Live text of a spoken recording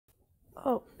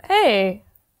Oh, hey.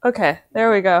 Okay,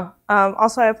 there we go.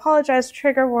 Also, I apologize,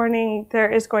 trigger warning,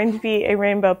 there is going to be a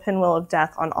rainbow pinwheel of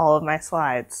death on all of my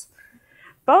slides.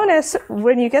 Bonus,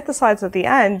 when you get the slides at the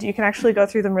end, you can actually go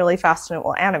through them really fast and it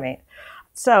will animate.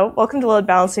 So, welcome to Load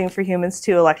Balancing for Humans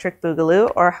 2 Electric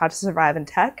Boogaloo, or How to Survive in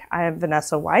Tech. I am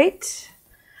Vanessa White,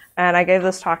 and I gave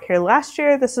this talk here last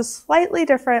year. This is slightly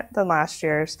different than last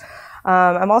year's.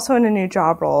 I'm also in a new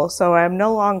job role, so I'm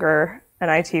no longer an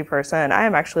IT person. I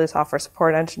am actually a software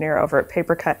support engineer over at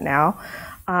PEBKAC now.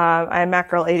 I'm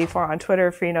MacGirl84 on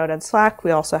Twitter, Freenode, and Slack.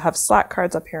 We also have Slack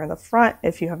cards up here in the front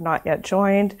if you have not yet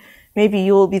joined. Maybe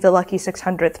you will be the lucky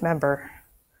 600th member.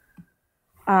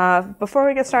 Before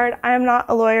we get started, I am not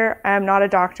a lawyer. I am not a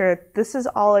doctor. This is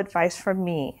all advice from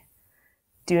me.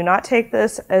 Do not take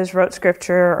this as rote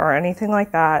scripture or anything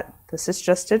like that. This is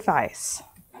just advice.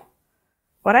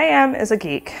 What I am is a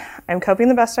geek. I'm coping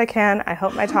the best I can. I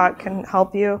hope my talk can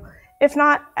help you. If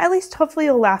not, at least hopefully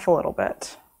you'll laugh a little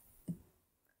bit.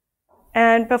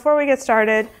 And before we get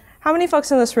started, how many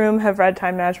folks in this room have read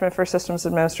Time Management for Systems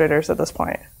Administrators at this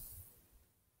point?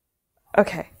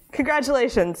 Okay,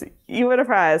 congratulations. You win a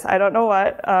prize. I don't know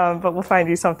what, but we'll find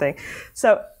you something.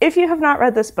 So if you have not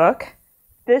read this book,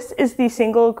 this is the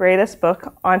single greatest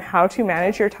book on how to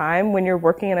manage your time when you're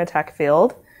working in a tech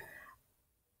field.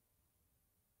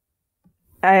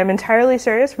 I am entirely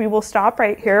serious. We will stop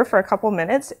right here for a couple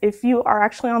minutes. If you are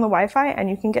actually on the Wi-Fi and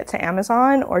you can get to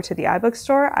Amazon or to the iBook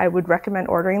store, I would recommend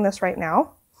ordering this right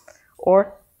now.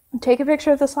 Or take a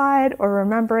picture of the slide or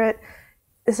remember it.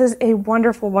 This is a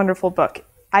wonderful, wonderful book.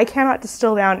 I cannot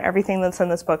distill down everything that's in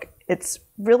this book. It's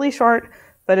really short,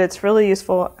 but it's really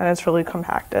useful and it's really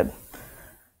compacted.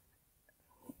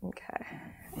 Okay.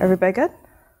 Everybody good?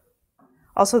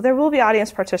 Also, there will be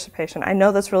audience participation. I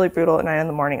know that's really brutal at 9 in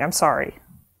the morning. I'm sorry.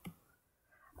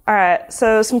 All right,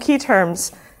 so some key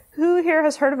terms. Who here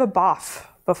has heard of a BOFH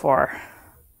before?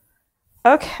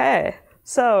 Okay,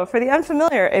 so for the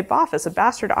unfamiliar, a BOFH is a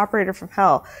bastard operator from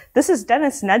hell. This is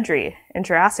Dennis Nedry in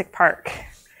Jurassic Park.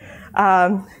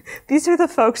 These are the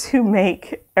folks who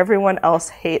make everyone else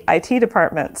hate IT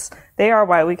departments. They are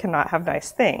why we cannot have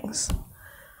nice things.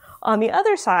 On the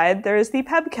other side, there is the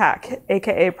PEBKAC,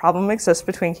 aka Problem Exists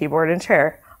Between Keyboard and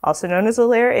Chair, also known as a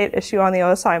Layer 8 issue on the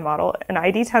OSI model, an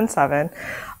ID 10.7.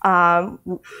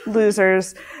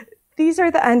 Losers. These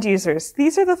are the end users.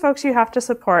 These are the folks you have to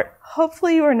support.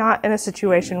 Hopefully you are not in a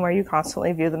situation where you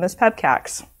constantly view them as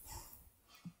PEBKACs.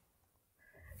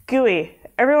 GUI.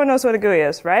 Everyone knows what a GUI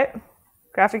is, right?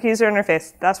 Graphic User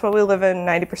Interface. That's what we live in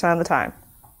 90% of the time.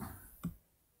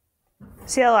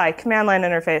 CLI, Command Line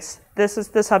Interface. This is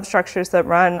the substructures that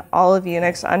run all of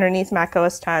Unix underneath Mac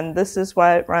OS X. This is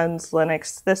what runs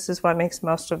Linux. This is what makes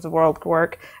most of the world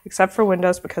work, except for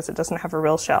Windows because it doesn't have a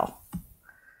real shell.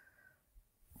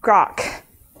 Grok.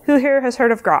 Who here has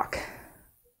heard of Grok?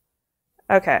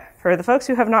 Okay, for the folks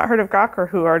who have not heard of Grok or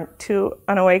who are too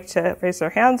unawake to raise their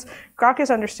hands, Grok is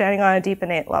understanding on a deep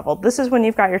innate level. This is when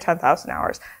you've got your 10,000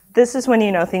 hours. This is when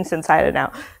you know things inside and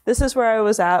out. This is where I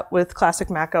was at with classic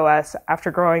Mac OS after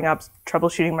growing up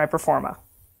troubleshooting my Performa.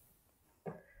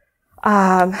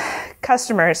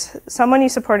 Customers, someone you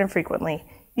support infrequently.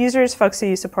 Users, folks who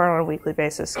you support on a weekly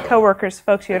basis. Coworkers,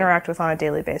 folks you interact with on a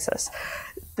daily basis.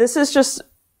 This is just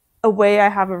a way I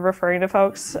have of referring to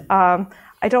folks.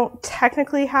 I don't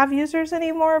technically have users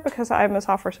anymore because I'm a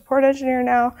software support engineer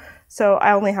now, so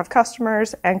I only have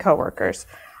customers and coworkers.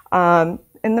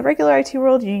 In the regular IT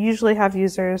world, you usually have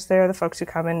users. They're the folks who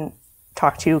come and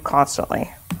talk to you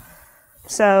constantly.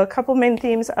 So a couple main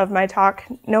themes of my talk: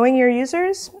 knowing your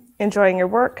users, enjoying your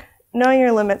work, knowing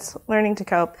your limits, learning to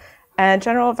cope, and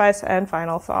general advice and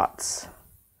final thoughts.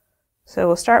 So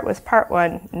we'll start with part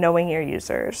 1, knowing your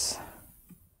users.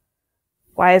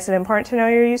 Why is it important to know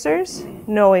your users?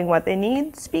 Knowing what they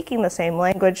need, speaking the same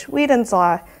language, Whedon's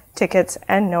Law, tickets,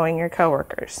 and knowing your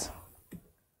coworkers.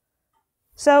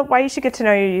 So why you should get to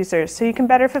know your users, so you can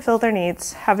better fulfill their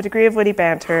needs, have a degree of witty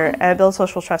banter, and build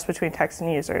social trust between techs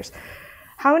and users.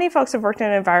 How many folks have worked in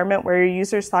an environment where your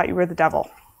users thought you were the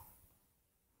devil?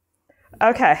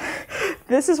 Okay,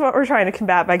 this is what we're trying to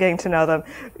combat by getting to know them.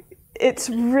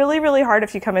 It's really, really hard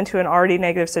if you come into an already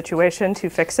negative situation to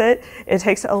fix it. It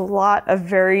takes a lot of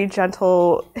very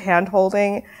gentle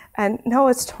hand-holding. And no,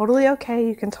 it's totally okay.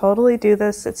 You can totally do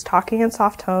this. It's talking in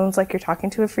soft tones like you're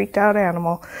talking to a freaked out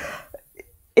animal.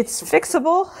 It's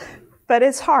fixable, but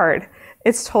it's hard.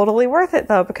 It's totally worth it,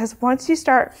 though, because once you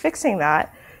start fixing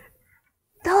that,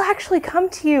 they'll actually come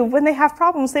to you when they have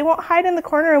problems. They won't hide in the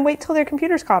corner and wait till their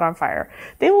computer's caught on fire.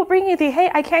 They will bring you the,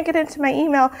 hey, I can't get into my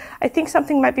email. I think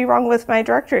something might be wrong with my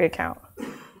directory account.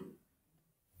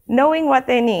 Knowing what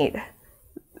they need.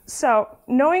 So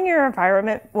knowing your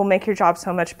environment will make your job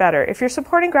so much better. If you're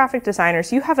supporting graphic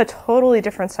designers, you have a totally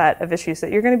different set of issues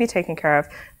that you're going to be taking care of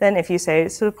than if you say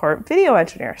support video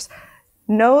engineers.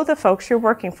 Know the folks you're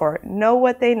working for. Know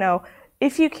what they know.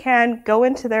 If you can, go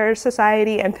into their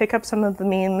society and pick up some of the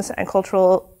memes and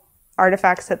cultural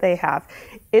artifacts that they have.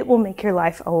 It will make your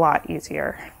life a lot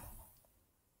easier.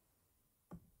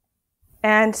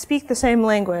 And speak the same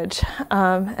language.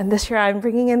 And this year I'm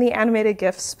bringing in the animated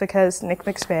GIFs because Nick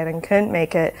McSpannon couldn't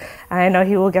make it. And I know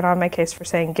he will get on my case for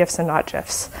saying GIFs and not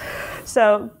GIFs.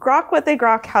 So grok what they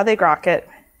grok, how they grok it.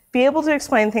 Be able to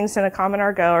explain things in a common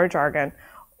argot or jargon.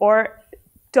 Or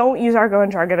don't use argot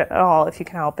and jargon at all if you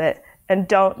can help it. And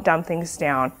don't dumb things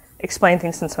down. Explain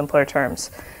things in simpler terms.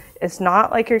 It's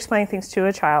not like you're explaining things to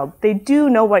a child. They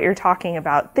do know what you're talking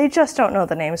about. They just don't know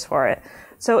the names for it.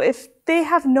 So if they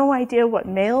have no idea what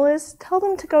mail is, tell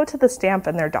them to go to the stamp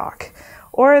in their doc,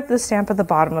 or the stamp at the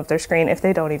bottom of their screen if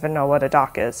they don't even know what a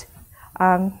doc is.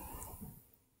 Okay,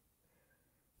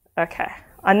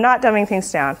 I'm not dumbing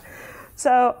things down.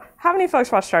 So how many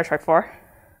folks watch Star Trek 4?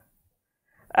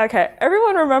 Okay,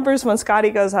 everyone remembers when Scotty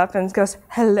goes up and goes,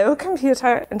 "Hello,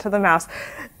 computer," into the mouse.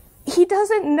 He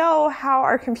doesn't know how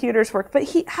our computers work, but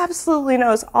he absolutely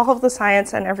knows all of the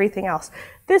science and everything else.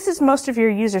 This is most of your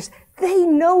users. They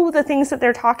know the things that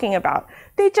they're talking about.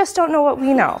 They just don't know what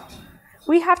we know.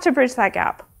 We have to bridge that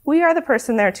gap. We are the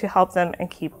person there to help them and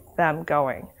keep them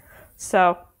going.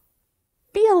 So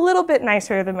be a little bit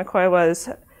nicer than McCoy was.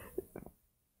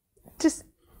 Just,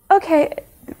 okay,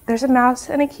 there's a mouse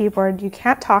and a keyboard. You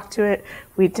can't talk to it.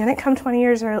 We didn't come 20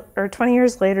 years or 20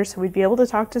 years later, so we'd be able to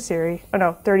talk to Siri. Oh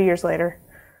no, 30 years later.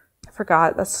 I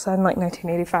forgot. That's in like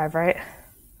 1985, right?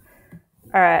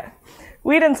 All right.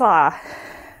 Whedon's Law.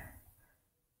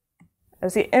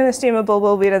 As the inestimable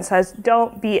Will Whedon says,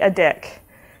 don't be a dick.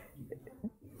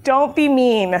 Don't be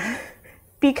mean.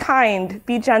 Be kind.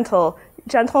 Be gentle.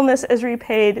 Gentleness is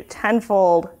repaid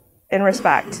tenfold in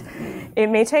respect. It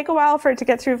may take a while for it to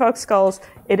get through folks' skulls.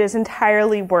 It is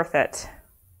entirely worth it.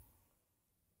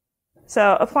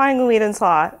 So, applying Whedon's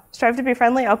Law, strive to be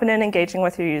friendly, open, and engaging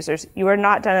with your users. You are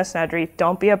not Dennis Nedry.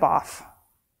 Don't be a BOFH.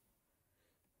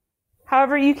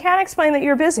 However, you can explain that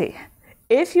you're busy.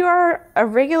 If you are a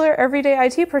regular, everyday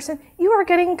IT person, you are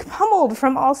getting pummeled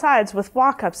from all sides with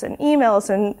walk-ups and emails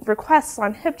and requests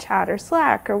on HipChat or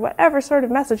Slack or whatever sort of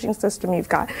messaging system you've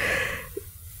got.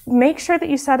 Make sure that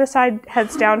you set aside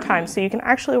heads down time so you can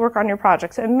actually work on your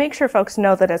projects, and make sure folks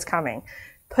know that it's coming.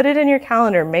 Put it in your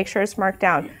calendar. Make sure it's marked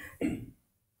down.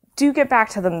 Do get back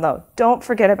to them, though. Don't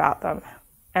forget about them.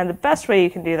 And the best way you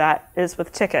can do that is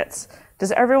with tickets.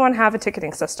 Does everyone have a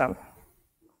ticketing system?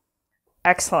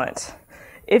 Excellent.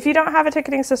 If you don't have a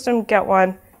ticketing system, get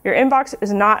one. Your inbox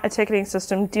is not a ticketing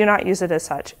system. Do not use it as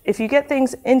such. If you get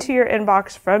things into your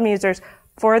inbox from users,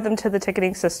 forward them to the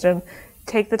ticketing system.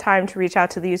 Take the time to reach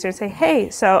out to the user and say, "Hey,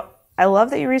 so I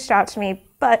love that you reached out to me,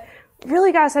 but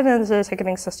really got to send it into the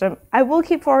ticketing system. I will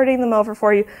keep forwarding them over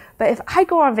for you, but if I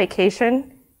go on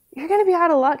vacation, you're going to be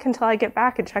out of luck until I get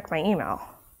back and check my email."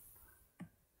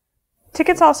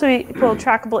 Tickets also equal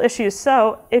trackable issues.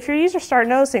 So if your users start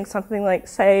noticing something like,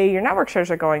 say, your network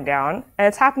shares are going down, and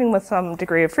it's happening with some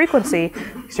degree of frequency,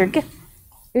 because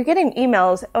you're getting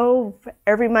emails,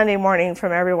 every Monday morning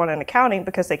from everyone in accounting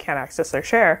because they can't access their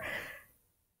share.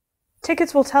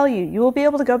 Tickets will tell you. You will be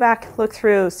able to go back, look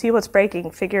through, see what's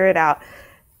breaking, figure it out.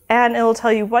 And it will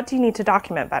tell you, what do you need to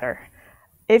document better?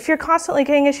 If you're constantly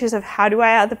getting issues of how do I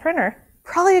add the printer,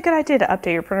 probably a good idea to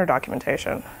update your printer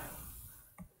documentation.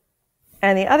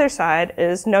 And the other side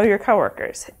is know your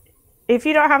coworkers. If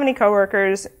you don't have any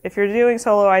coworkers, if you're doing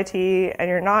solo IT and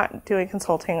you're not doing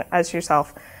consulting as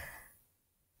yourself,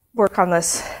 work on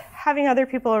this. Having other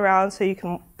people around so you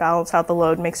can balance out the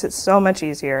load makes it so much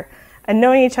easier. And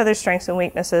knowing each other's strengths and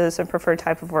weaknesses and preferred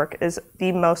type of work is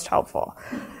the most helpful.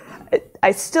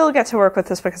 I still get to work with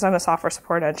this because I'm a software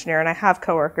support engineer and I have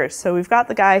coworkers. So we've got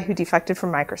the guy who defected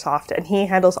from Microsoft and he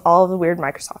handles all of the weird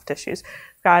Microsoft issues.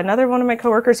 We've got another one of my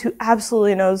coworkers who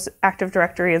absolutely knows Active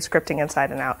Directory and scripting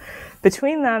inside and out.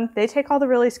 Between them, they take all the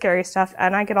really scary stuff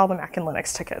and I get all the Mac and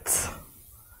Linux tickets.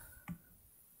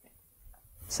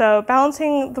 So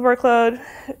balancing the workload.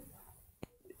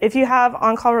 If you have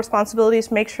on-call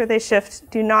responsibilities, make sure they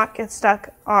shift. Do not get stuck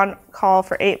on call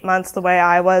for 8 months the way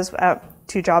I was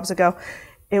 2 jobs ago.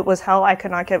 It was hell. I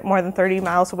could not get more than 30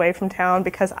 miles away from town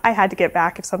because I had to get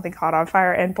back if something caught on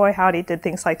fire, and boy howdy did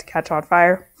things like to catch on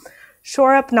fire.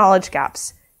 Shore up knowledge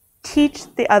gaps.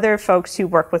 Teach the other folks who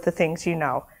work with the things you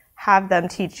know. Have them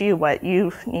teach you what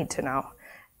you need to know.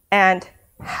 And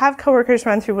Have coworkers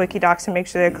run through Wikidocs and make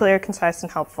sure they're clear, concise,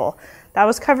 and helpful. That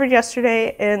was covered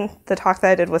yesterday in the talk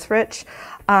that I did with Rich,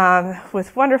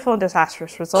 with wonderful and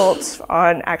disastrous results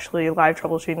on actually live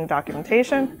troubleshooting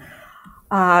documentation.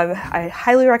 I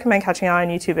highly recommend catching it on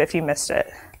YouTube if you missed it.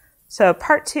 So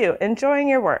part 2, enjoying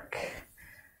your work.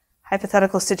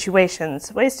 Hypothetical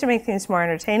situations, ways to make things more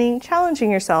entertaining,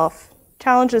 challenging yourself,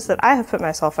 challenges that I have put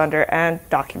myself under, and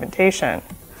documentation.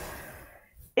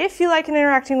 If you like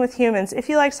interacting with humans, if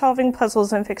you like solving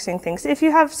puzzles and fixing things, if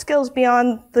you have skills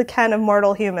beyond the ken of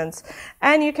mortal humans,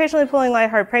 and you occasionally pulling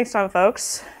lighthearted pranks on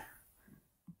folks,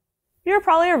 you're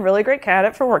probably a really great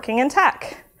candidate for working in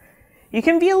tech. You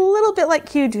can be a little bit like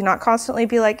Q, do not constantly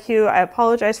be like Q. I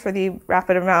apologize for the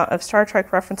rapid amount of Star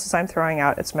Trek references I'm throwing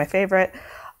out. It's my favorite.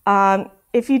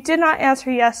 If you did not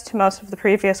answer yes to most of the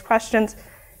previous questions,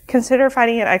 consider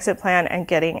finding an exit plan and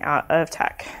getting out of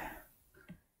tech.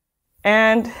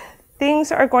 And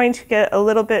things are going to get a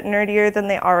little bit nerdier than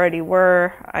they already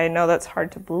were. I know that's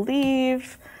hard to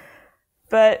believe,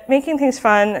 but making things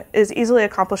fun is easily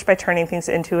accomplished by turning things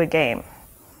into a game.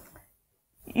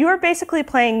 You are basically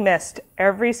playing Myst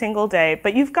every single day,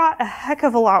 but you've got a heck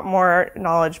of a lot more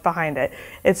knowledge behind it.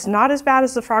 It's not as bad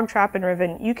as the frog trap in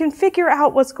Riven. You can figure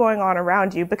out what's going on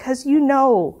around you because you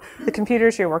know the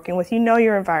computers you're working with, you know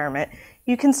your environment.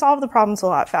 You can solve the problems a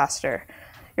lot faster.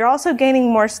 You're also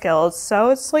gaining more skills, so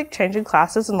it's like changing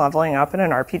classes and leveling up in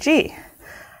an RPG.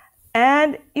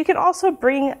 And you can also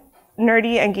bring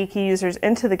nerdy and geeky users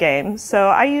into the game. So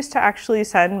I used to actually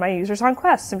send my users on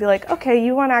quests and be like, okay,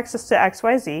 you want access to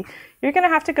XYZ, you're going to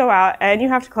have to go out and you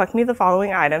have to collect me the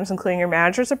following items, including your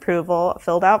manager's approval, a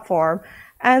filled out form,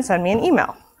 and send me an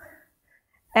email.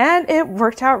 And it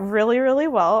worked out really, really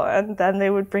well. And then they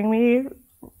would bring me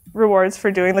rewards for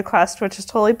doing the quest, which is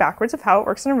totally backwards of how it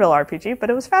works in a real RPG, but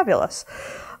it was fabulous.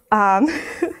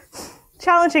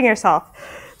 Challenging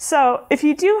yourself. So if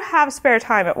you do have spare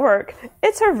time at work,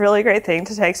 it's a really great thing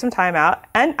to take some time out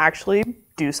and actually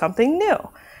do something new.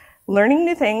 Learning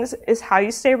new things is how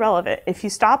you stay relevant. If you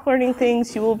stop learning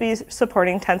things, you will be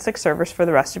supporting 10.6 servers for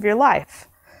the rest of your life.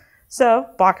 So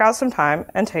block out some time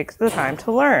and take the time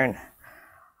to learn.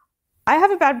 I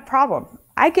have a bad problem.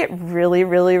 I get really,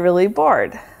 really, really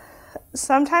bored.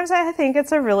 Sometimes I think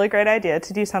it's a really great idea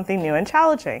to do something new and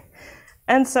challenging.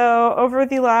 And so over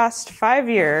the last 5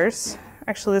 years,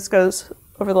 actually this goes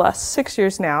over the last 6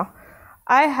 years now,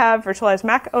 I have virtualized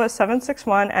Mac OS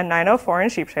 7.6.1 and 9.04 in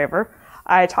Sheepshaver.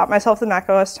 I taught myself the Mac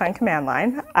OS 10 command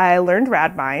line. I learned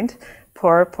Radbind.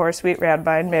 Poor sweet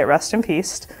Radbind, may it rest in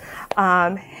peace.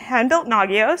 Hand-built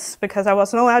Nagios because I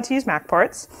wasn't allowed to use Mac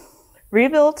ports.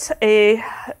 Rebuilt a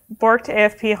borked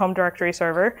AFP home directory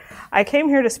server. I came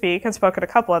here to speak and spoke at a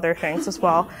couple other things as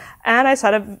well. And I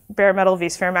set up bare metal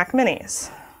vSphere Mac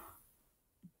Minis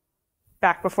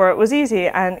back before it was easy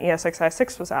and ESXi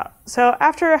 6 was out. So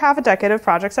after half a decade of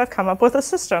projects, I've come up with a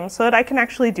system so that I can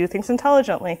actually do things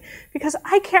intelligently because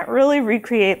I can't really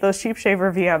recreate those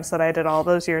Sheepshaver VMs that I did all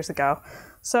those years ago.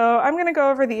 So I'm going to go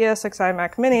over the ESXi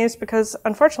Mac Minis because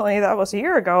unfortunately that was a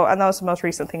year ago and that was the most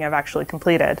recent thing I've actually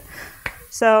completed.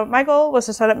 So my goal was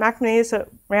to set up Mac Minis that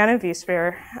ran in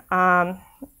vSphere.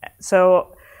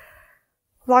 So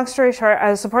long story short,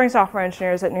 I was supporting software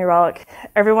engineers at New Relic.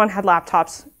 Everyone had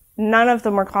laptops. None of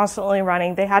them were constantly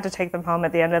running. They had to take them home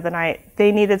at the end of the night.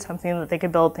 They needed something that they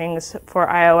could build things for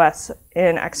iOS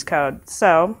in Xcode.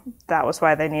 So that was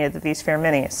why they needed the vSphere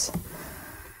Minis.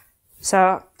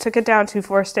 So took it down to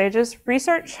 4 stages: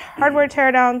 research, hardware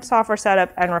teardown, software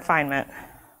setup, and refinement.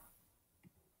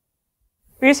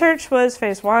 Research was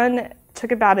phase 1,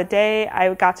 took about a day.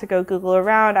 I got to go Google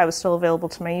around. I was still available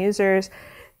to my users.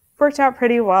 Worked out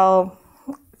pretty well,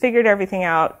 figured everything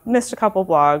out, missed a couple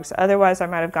blogs. Otherwise, I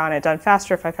might have gotten it done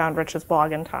faster if I found Rich's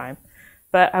blog in time.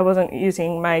 But I wasn't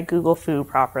using my Google foo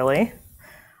properly.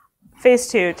 Phase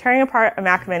 2, tearing apart a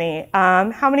Mac Mini.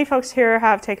 How many folks here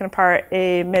have taken apart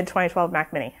a mid-2012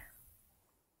 Mac Mini?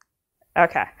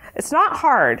 Okay. It's not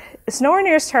hard. It's nowhere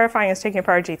near as terrifying as taking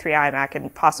apart a G3 iMac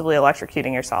and possibly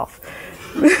electrocuting yourself,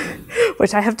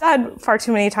 which I have done far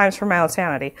too many times for my own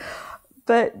sanity.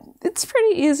 But it's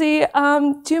pretty easy.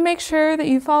 Do make sure that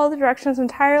you follow the directions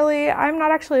entirely. I'm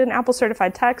not actually an Apple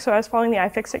certified tech, so I was following the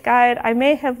iFixit guide. I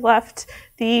may have left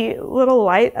the little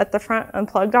light at the front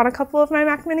unplugged on a couple of my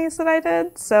Mac Minis that I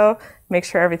did, so make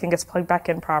sure everything gets plugged back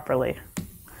in properly.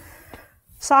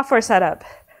 Software setup.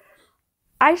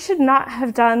 I should not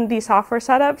have done the software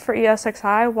setup for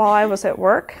ESXi while I was at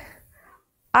work.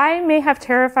 I may have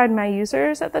terrified my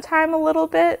users at the time a little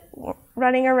bit,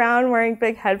 running around wearing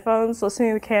big headphones,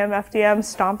 listening to KMFDM,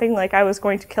 stomping like I was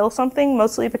going to kill something,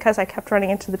 mostly because I kept running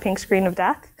into the pink screen of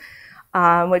death.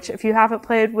 which if you haven't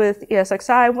played with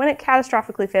ESXi, when it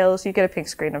catastrophically fails, you get a pink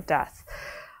screen of death.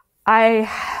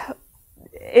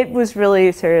 It was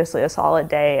really seriously a solid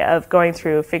day of going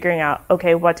through, figuring out,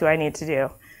 okay, what do I need to do?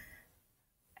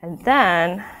 And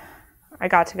then I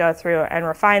got to go through and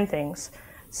refine things.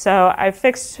 So I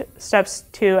fixed steps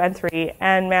 2 and 3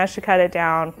 and managed to cut it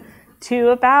down to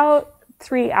about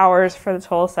 3 hours for the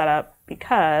total setup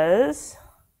because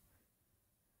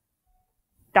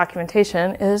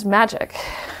documentation is magic.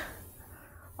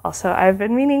 Also, I've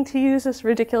been meaning to use this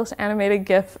ridiculous animated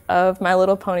GIF of My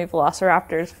Little Pony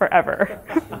velociraptors forever.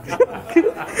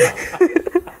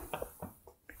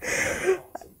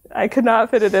 I could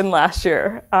not fit it in last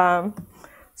year.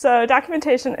 So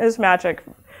documentation is magic.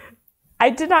 I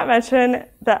did not mention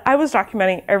that I was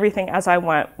documenting everything as I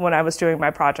went when I was doing my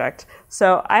project.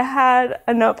 So I had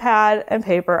a notepad and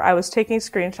paper. I was taking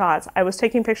screenshots. I was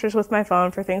taking pictures with my phone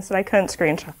for things that I couldn't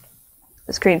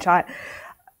screenshot.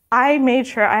 I made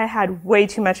sure I had way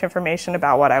too much information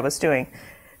about what I was doing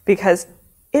because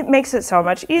it makes it so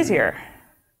much easier.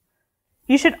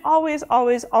 You should always,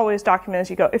 always, always document as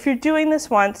you go. If you're doing this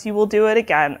once, you will do it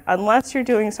again, unless you're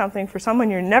doing something for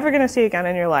someone you're never going to see again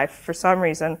in your life for some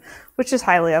reason, which is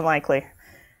highly unlikely.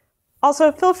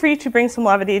 Also, feel free to bring some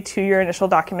levity to your initial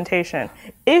documentation.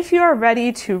 If you are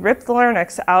ready to rip the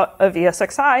larynx out of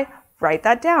ESXi, write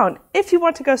that down. If you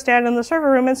want to go stand in the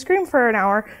server room and scream for an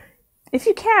hour, if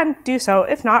you can, do so.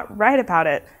 If not, write about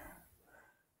it.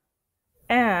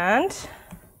 And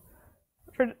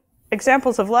for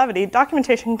examples of levity,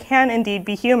 documentation can indeed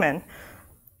be human.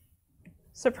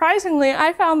 Surprisingly,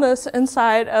 I found this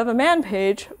inside of a man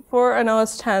page for an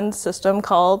OS X system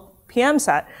called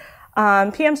PMSet.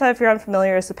 PMSet, if you're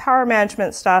unfamiliar, is the power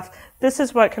management stuff. This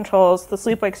is what controls the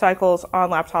sleep-wake cycles on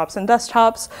laptops and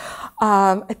desktops.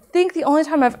 I think the only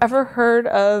time I've ever heard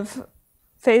of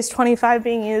phase 25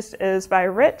 being used is by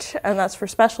Rich, and that's for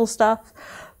special stuff.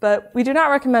 But we do not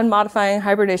recommend modifying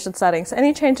hibernation settings.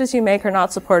 Any changes you make are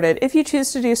not supported. If you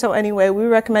choose to do so anyway, we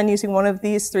recommend using one of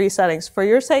these 3 settings. For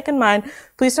your sake and mine,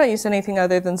 please don't use anything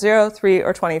other than 0, 3,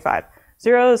 or 25.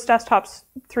 0 is desktops,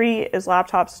 3 is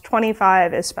laptops,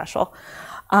 25 is special.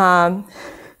 That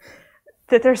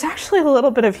there's actually a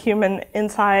little bit of human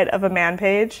inside of a man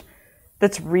page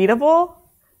that's readable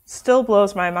still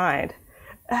blows my mind.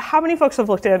 How many folks have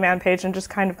looked at a man page and just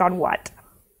kind of gone, what?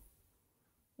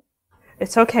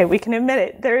 It's okay, we can admit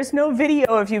it. There is no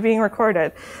video of you being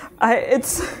recorded.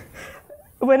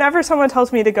 Whenever someone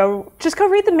tells me to just go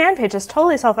read the man page, it's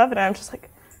totally self-evident. I'm just like,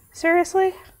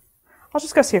 seriously? I'll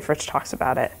just go see if Rich talks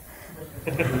about it.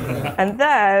 And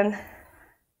then,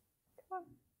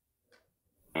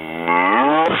 all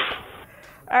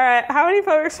right, how many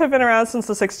folks have been around since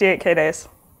the 68K days?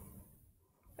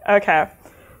 Okay,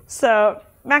 so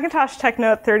Macintosh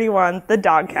TechNote 31, the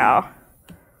dog cow.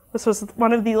 This was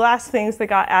one of the last things that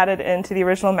got added into the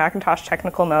original Macintosh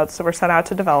technical notes that were sent out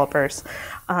to developers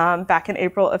back in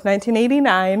April of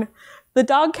 1989. The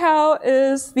dog cow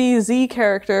is the Z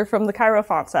character from the Cairo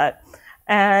font set.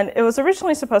 And it was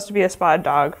originally supposed to be a spotted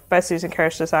dog by Susan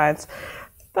Karish Designs.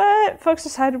 But folks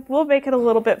decided we'll make it a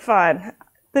little bit fun.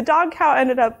 The dog cow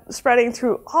ended up spreading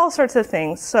through all sorts of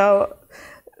things. So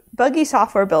buggy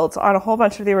software builds on a whole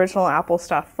bunch of the original Apple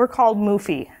stuff were called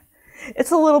Moofy.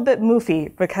 It's a little bit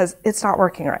moofy because it's not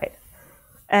working right.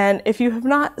 And if you have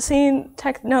not seen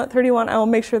TechNote 31, I will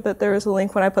make sure that there is a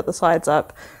link when I put the slides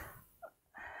up.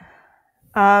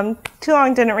 Too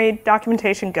long, didn't read,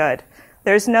 documentation good.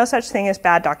 There's no such thing as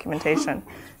bad documentation.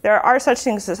 There are such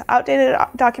things as outdated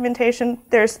documentation.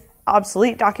 There's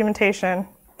obsolete documentation.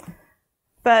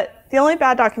 But the only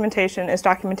bad documentation is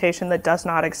documentation that does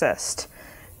not exist.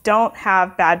 Don't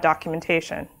have bad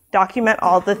documentation. Document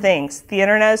all the things. The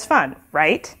internet is fun,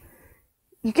 right?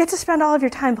 You get to spend all of your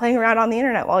time playing around on the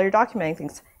internet while you're documenting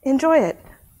things. Enjoy it.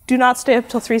 Do not stay up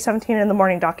till 3:17 in the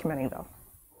morning documenting, though.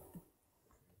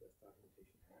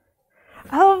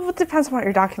 Oh, it depends on what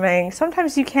you're documenting.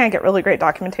 Sometimes you can get really great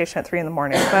documentation at 3 in the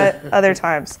morning, but other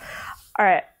times. All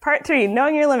right, part 3,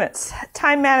 knowing your limits,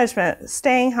 time management,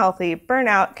 staying healthy,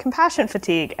 burnout, compassion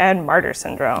fatigue, and martyr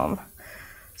syndrome.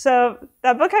 So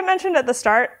that book I mentioned at the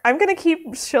start, I'm going to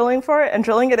keep shilling for it and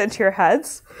drilling it into your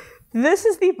heads. This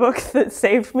is the book that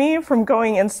saved me from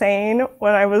going insane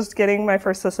when I was getting my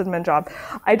first sysadmin job.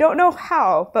 I don't know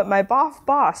how, but my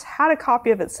boss had a copy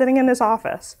of it sitting in his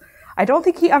office. I don't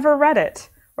think he ever read it,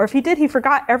 or if he did, he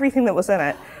forgot everything that was in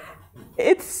it.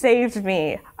 It saved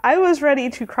me. I was ready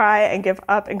to cry and give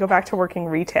up and go back to working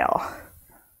retail.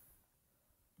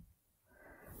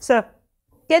 So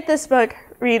get this book,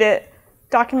 read it,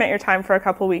 document your time for a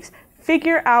couple weeks,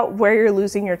 figure out where you're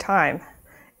losing your time.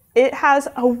 It has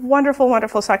a wonderful,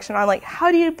 wonderful section on like,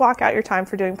 how do you block out your time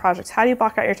for doing projects? How do you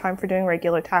block out your time for doing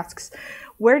regular tasks?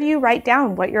 Where do you write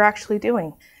down what you're actually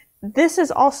doing? This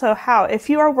is also how, if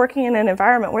you are working in an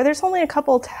environment where there's only a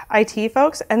couple IT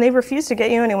folks and they refuse to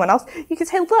get you anyone else, you can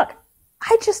say, look,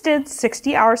 I just did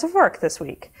 60 hours of work this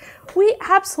week. We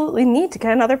absolutely need to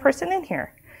get another person in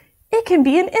here. It can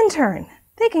be an intern.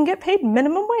 They can get paid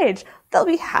minimum wage. They'll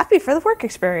be happy for the work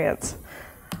experience.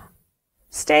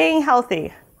 Staying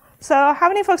healthy. So how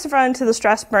many folks have run into the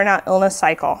stress, burnout, illness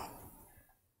cycle?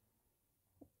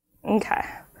 Okay.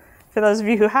 For those of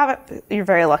you who haven't, you're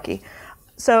very lucky.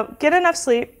 So get enough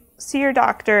sleep, see your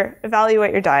doctor,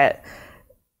 evaluate your diet.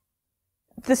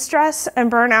 The stress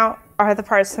and burnout are the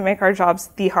parts that make our jobs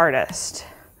the hardest.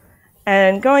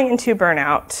 And going into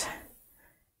burnout,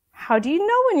 how do you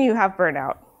know when you have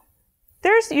burnout?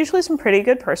 There's usually some pretty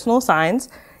good personal signs.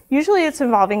 Usually it's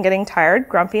involving getting tired,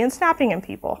 grumpy, and snapping at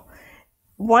people.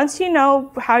 Once you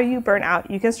know how you burn out,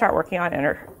 you can start working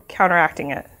on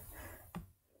counteracting it.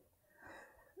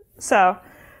 So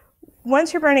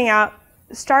once you're burning out,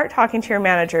 start talking to your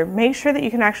manager. Make sure that you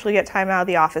can actually get time out of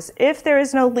the office. If there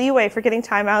is no leeway for getting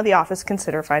time out of the office,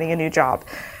 consider finding a new job.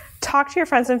 Talk to your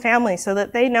friends and family so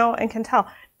that they know and can tell.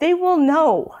 They will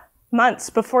know months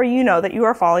before you know that you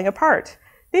are falling apart.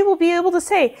 They will be able to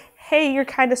say, hey, you're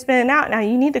kind of spinning out now,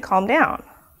 you need to calm down.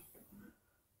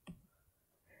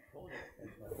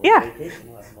 Yeah.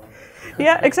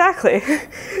 Yeah, exactly.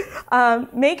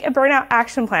 Make a burnout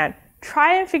action plan.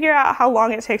 Try and figure out how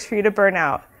long it takes for you to burn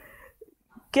out.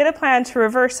 Get a plan to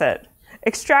reverse it.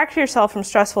 Extract yourself from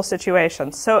stressful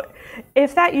situations. So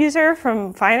if that user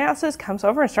from finances comes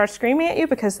over and starts screaming at you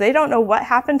because they don't know what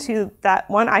happened to that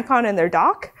one icon in their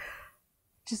doc,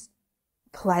 just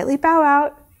politely bow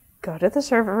out, go to the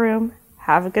server room,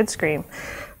 have a good scream.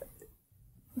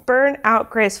 Burn out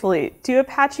gracefully. Do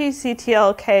Apache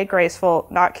CTLK graceful,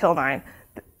 not kill9.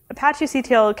 Apache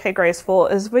CTLK graceful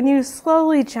is when you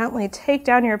slowly, gently take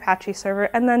down your Apache server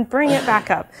and then bring it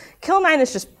back up. Kill9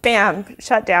 is just bam,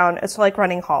 shut down. It's like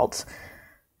running halt.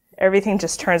 Everything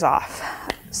just turns off.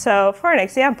 So for an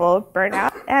example,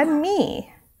 burnout and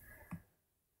me.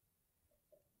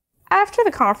 After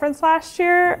the conference last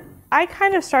year, I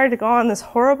kind of started to go on this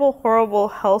horrible, horrible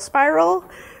hell spiral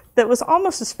that was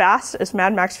almost as fast as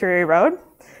Mad Max Fury Road.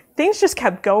 Things just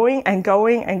kept going and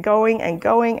going and going and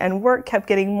going, and work kept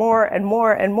getting more and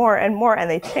more and more and more, and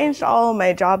they changed all of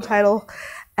my job title,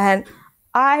 and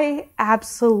I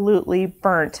absolutely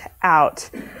burnt out.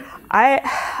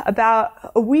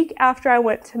 About a week after I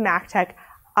went to MacTech,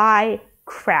 I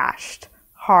crashed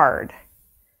hard.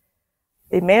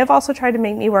 They may have also tried to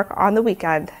make me work on the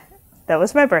weekend. That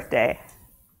was my birthday,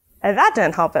 and that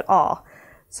didn't help at all.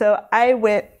 So I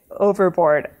went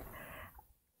overboard.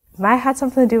 Might have had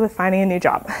something to do with finding a new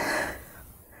job.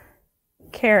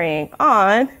 Carrying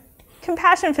on,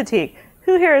 compassion fatigue.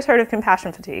 Who here has heard of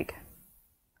compassion fatigue?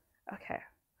 Okay.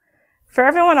 For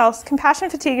everyone else, compassion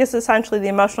fatigue is essentially the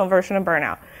emotional version of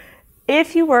burnout.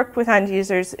 If you work with end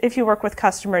users, if you work with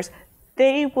customers,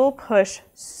 they will push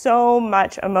so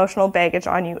much emotional baggage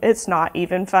on you, it's not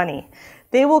even funny.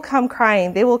 They will come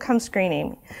crying, they will come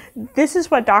screaming. This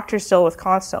is what doctors deal with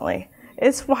constantly.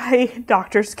 It's why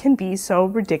doctors can be so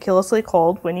ridiculously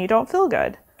cold when you don't feel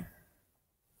good.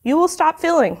 You will stop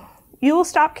feeling. You will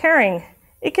stop caring.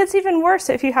 It gets even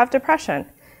worse if you have depression.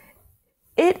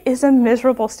 It is a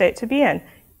miserable state to be in.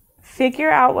 Figure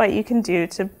out what you can do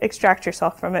to extract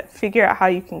yourself from it. Figure out how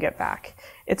you can get back.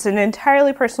 It's an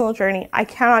entirely personal journey. I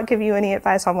cannot give you any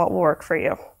advice on what will work for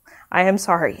you. I am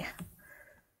sorry.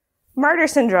 Martyr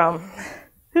syndrome.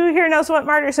 Who here knows what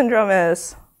martyr syndrome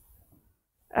is?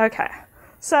 Okay.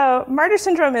 So martyr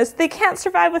syndrome is, they can't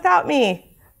survive without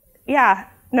me. Yeah,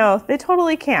 no, they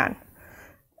totally can.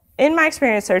 In my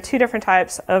experience, there are two different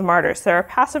types of martyrs. There are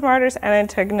passive martyrs and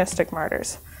antagonistic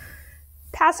martyrs.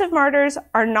 Passive martyrs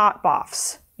are not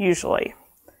BOFHs, usually.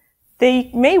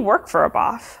 They may work for a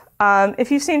BOFH.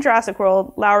 If you've seen Jurassic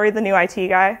World, Lowry, the new IT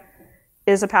guy,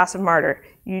 is a passive martyr.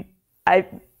 I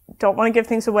don't want to give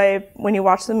things away. When you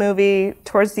watch the movie,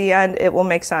 towards the end, it will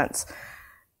make sense.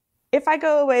 If I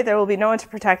go away, there will be no one to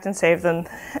protect and save them.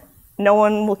 No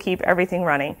one will keep everything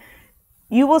running.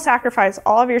 You will sacrifice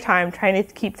all of your time trying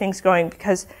to keep things going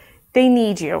because they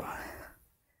need you.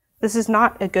 This is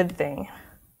not a good thing.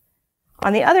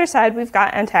 On the other side, we've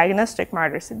got antagonistic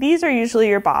martyrs. These are usually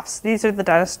your BOFHs. These are the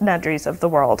Dennis Nedrys of the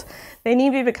world. They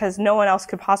need you because no one else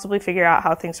could possibly figure out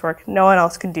how things work. No one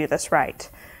else can do this right.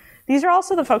 These are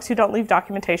also the folks who don't leave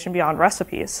documentation beyond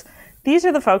recipes. These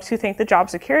are the folks who think that job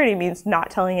security means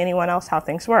not telling anyone else how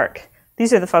things work.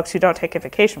 These are the folks who don't take a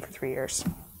vacation for 3 years.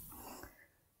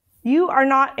 You are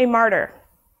not a martyr.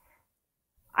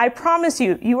 I promise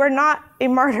you, you are not a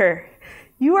martyr.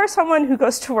 You are someone who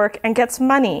goes to work and gets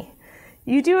money.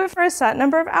 You do it for a set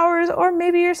number of hours, or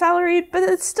maybe you're salaried, but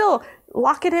it's still,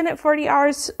 lock it in at 40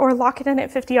 hours or lock it in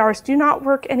at 50 hours. Do not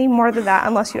work any more than that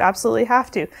unless you absolutely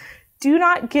have to. Do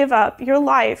not give up your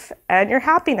life and your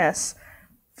happiness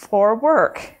for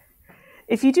work.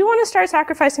 If you do want to start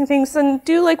sacrificing things, then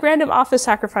do like random office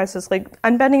sacrifices, like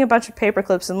unbending a bunch of paper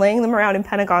clips and laying them around in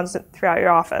pentagons throughout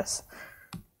your office.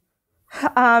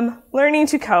 Learning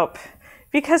to cope,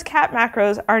 because cat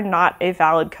macros are not a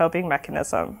valid coping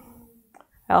mechanism.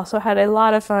 I also had a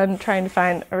lot of fun trying to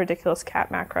find a ridiculous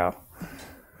cat macro.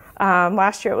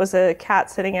 Last year it was a cat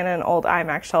sitting in an old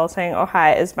iMac shell saying, "Oh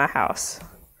hi, is my house."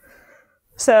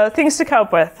 So things to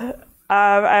cope with.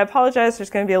 I apologize, there's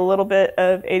going to be a little bit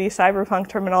of 80s cyberpunk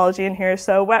terminology in here.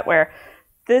 So wetware.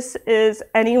 This is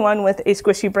anyone with a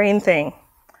squishy brain thing.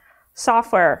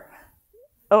 Software.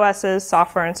 OSs,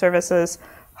 software and services.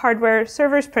 Hardware,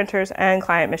 servers, printers, and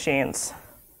client machines.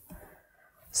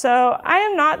 So I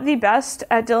am not the best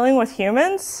at dealing with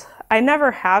humans. I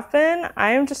never have been.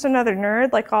 I am just another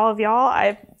nerd like all of y'all.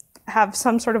 I have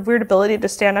some sort of weird ability to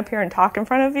stand up here and talk in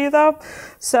front of you though.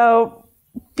 So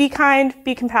be kind,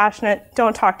 be compassionate,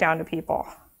 don't talk down to people.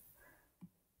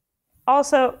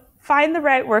 Also, find the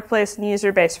right workplace and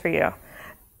user base for you.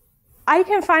 I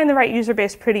can find the right user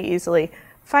base pretty easily.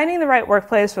 Finding the right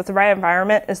workplace with the right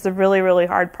environment is the really, really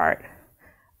hard part.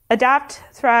 Adapt,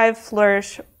 thrive,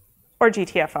 flourish, or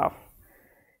GTFO.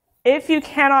 If you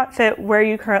cannot fit where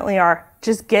you currently are,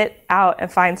 just get out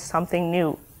and find something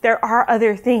new. There are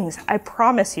other things, I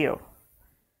promise you.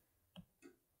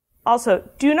 Also,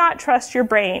 do not trust your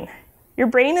brain. Your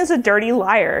brain is a dirty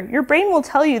liar. Your brain will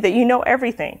tell you that you know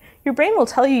everything. Your brain will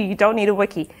tell you you don't need a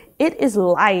wiki. It is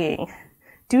lying.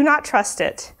 Do not trust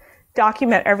it.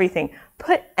 Document everything.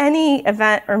 Put any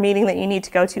event or meeting that you need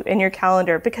to go to in your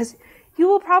calendar, because you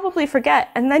will probably forget,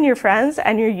 and then your friends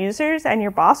and your users and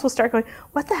your boss will start going,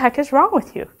 "What the heck is wrong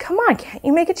with you? Come on, can't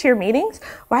you make it to your meetings?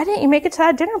 Why didn't you make it to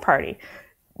that dinner party?"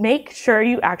 Make sure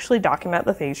you actually document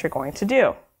the things you're going to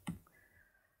do.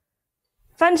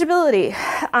 Fungibility.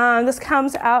 This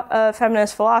comes out of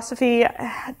feminist philosophy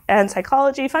and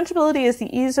psychology. Fungibility is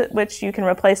the ease at which you can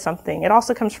replace something. It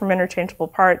also comes from interchangeable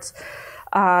parts.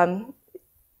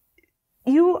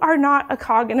 You are not a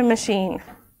cog in a machine.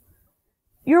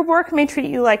 Your work may treat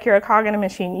you like you're a cog in a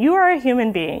machine. You are a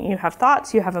human being. You have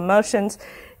thoughts, you have emotions.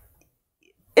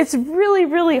 It's really,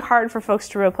 really hard for folks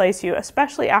to replace you,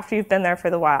 especially after you've been there for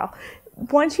a while.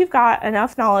 Once you've got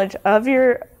enough knowledge of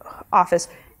your office,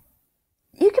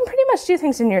 you can pretty much do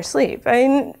things in your sleep. I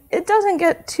mean, it doesn't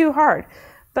get too hard,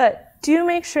 but do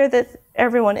make sure that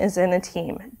everyone is in a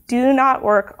team. Do not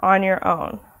work on your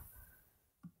own.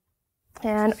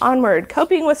 And onward,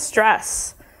 coping with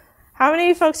stress. How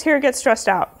many folks here get stressed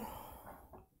out?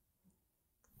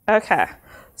 Okay,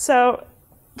 so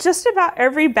just about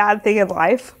every bad thing in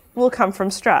life will come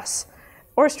from stress,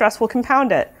 or stress will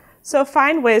compound it. So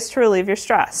find ways to relieve your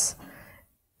stress.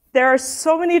 There are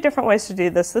so many different ways to do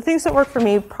this. The things that work for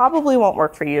me probably won't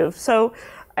work for you. So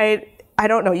I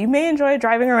don't know, you may enjoy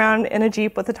driving around in a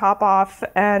Jeep with the top off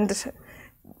and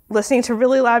listening to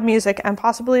really loud music and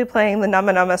possibly playing the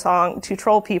Numma Numma song to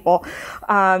troll people.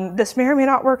 This may or may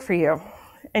not work for you.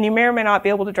 And you may or may not be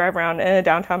able to drive around in a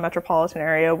downtown metropolitan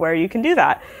area where you can do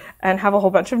that and have a whole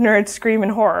bunch of nerds scream in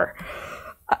horror.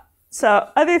 So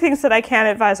other things that I can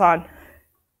advise on.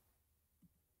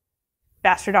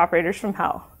 Bastard operators from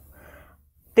hell.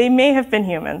 They may have been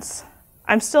humans.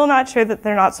 I'm still not sure that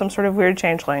they're not some sort of weird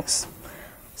changelings.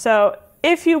 So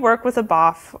if you work with a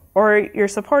BOFH, or you're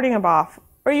supporting a BOFH,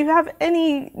 or you have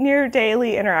any near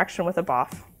daily interaction with a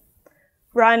BOFH,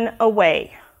 run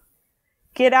away.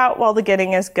 Get out while the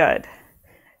getting is good.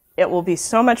 It will be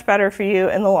so much better for you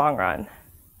in the long run.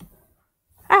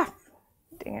 Ah,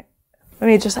 dang it. Let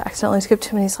me just accidentally skip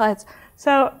too many slides.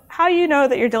 So how you know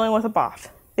that you're dealing with a BOFH?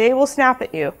 They will snap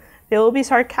at you. They will be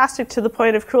sarcastic to the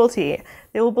point of cruelty.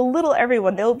 They will belittle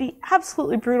everyone. They will be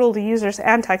absolutely brutal to users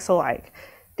and techs alike.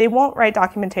 They won't write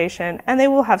documentation, and they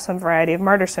will have some variety of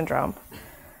martyr syndrome.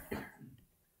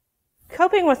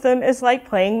 Coping with them is like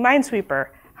playing Minesweeper.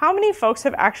 How many folks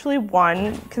have actually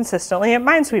won consistently at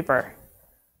Minesweeper?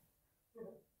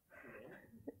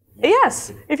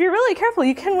 Yes, if you're really careful,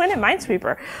 you can win at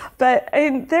Minesweeper. But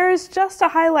there is just a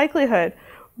high likelihood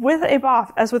with a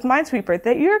BOFH, as with Minesweeper,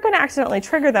 that you're going to accidentally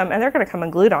trigger them and they're going to come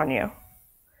unglued on you.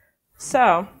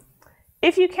 So,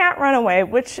 if you can't run away,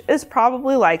 which is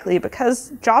probably likely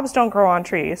because jobs don't grow on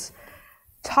trees,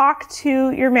 talk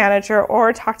to your manager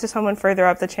or talk to someone further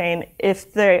up the chain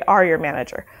if they are your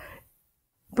manager.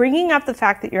 Bringing up the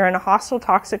fact that you're in a hostile,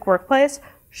 toxic workplace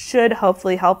should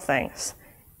hopefully help things.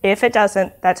 If it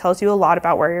doesn't, that tells you a lot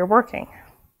about where you're working.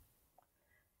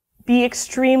 Be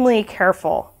extremely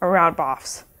careful around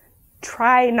BOFHs.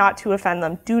 Try not to offend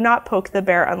them. Do not poke the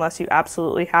bear unless you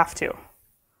absolutely have to.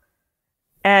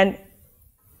 And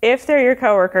if they're your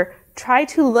coworker, try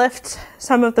to lift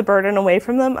some of the burden away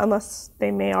from them, unless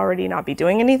they may already not be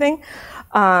doing anything,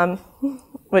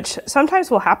 which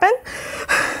sometimes will happen.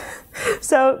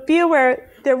 So be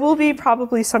aware there will be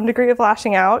probably some degree of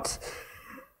lashing out.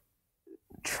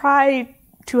 Try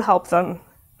to help them.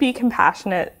 Be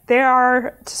compassionate. They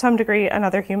are, to some degree,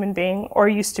 another human being, or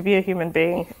used to be a human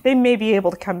being. They may be able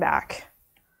to come back.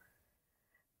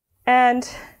 And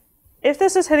if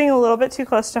this is hitting a little bit too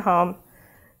close to home,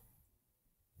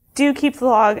 do keep the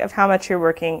log of how much you're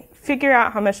working. Figure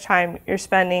out how much time you're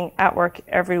spending at work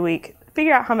every week.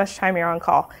 Figure out how much time you're on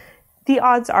call. The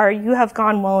odds are you have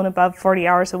gone well and above 40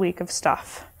 hours a week of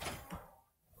stuff.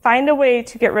 Find a way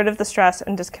to get rid of the stress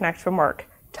and disconnect from work.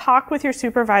 Talk with your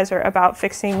supervisor about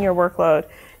fixing your workload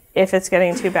if it's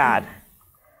getting too bad.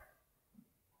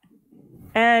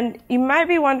 And you might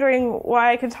be wondering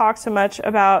why I can talk so much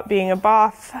about being a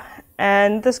BOFH,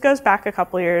 and this goes back a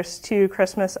couple years to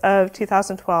Christmas of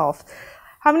 2012.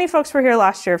 How many folks were here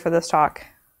last year for this talk?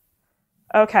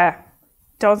 Okay,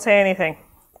 don't say anything.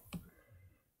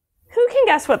 Who can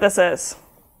guess what this is?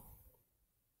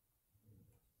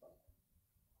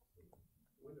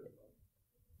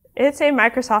 It's a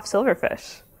Microsoft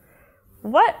Silverfish.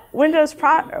 What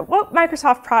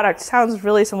Microsoft product sounds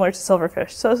really similar to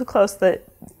Silverfish, so close that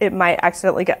it might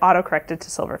accidentally get auto-corrected to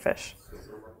Silverfish?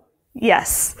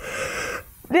 Yes.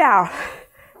 Now,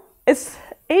 it's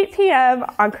 8 p.m.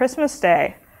 on Christmas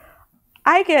Day.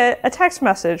 I get a text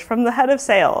message from the head of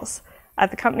sales at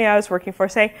the company I was working for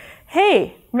saying,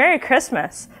 hey, Merry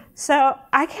Christmas. So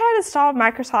I can't install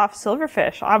Microsoft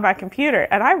Silverfish on my computer,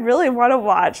 and I really want to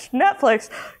watch Netflix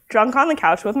drunk on the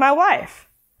couch with my wife.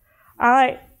 I'm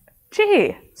like,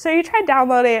 gee, so you tried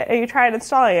downloading it and you tried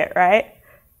installing it, right?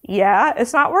 Yeah,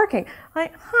 it's not working. I'm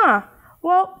like, huh,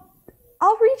 well,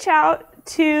 I'll reach out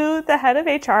to the head of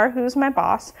HR, who's my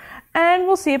boss, and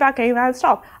we'll see about getting that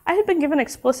installed. I had been given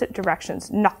explicit directions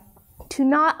to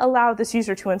not allow this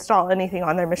user to install anything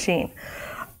on their machine.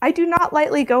 I do not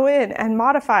lightly go in and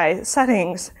modify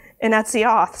settings in Etsy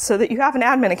Auth so that you have an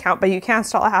admin account, but you can't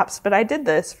install apps, but I did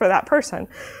this for that person.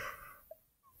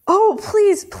 Oh,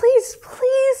 please, please,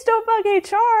 please don't bug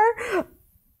HR.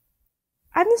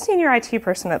 I'm the senior IT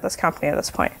person at this company at this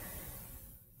point.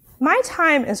 My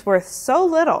time is worth so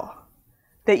little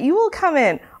that you will come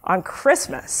in on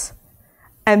Christmas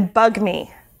and bug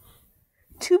me.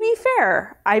 To be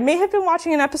fair, I may have been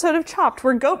watching an episode of Chopped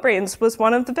where goat brains was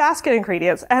one of the basket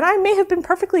ingredients, and I may have been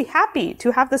perfectly happy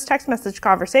to have this text message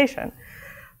conversation.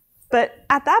 But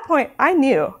at that point, I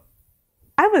knew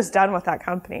I was done with that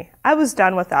company. I was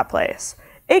done with that place.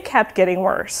 It kept getting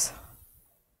worse.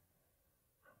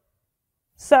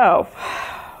 So,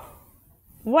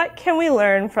 what can we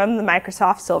learn from the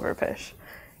Microsoft Silverfish?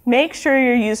 Make sure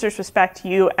your users respect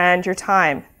you and your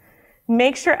time.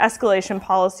 Make sure escalation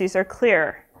policies are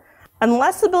clear.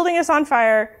 Unless the building is on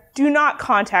fire, do not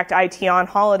contact IT on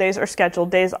holidays or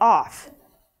scheduled days off.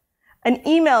 An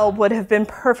email would have been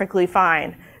perfectly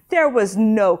fine. There was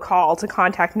no call to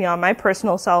contact me on my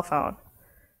personal cell phone.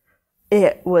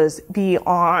 It was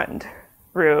beyond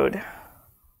rude.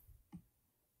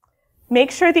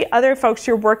 Make sure the other folks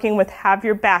you're working with have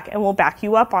your back and will back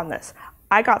you up on this.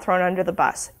 I got thrown under the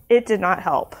bus. It did not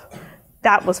help.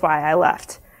 That was why I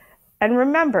left. And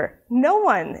remember, no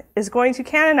one is going to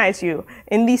canonize you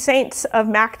in the saints of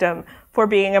Macdom for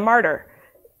being a martyr.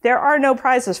 There are no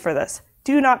prizes for this.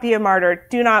 Do not be a martyr.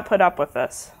 Do not put up with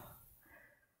this.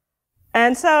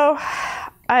 And so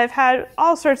I've had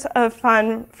all sorts of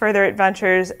fun further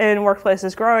adventures in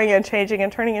workplaces growing and changing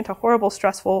and turning into horrible,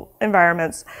 stressful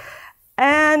environments.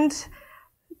 And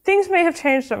things may have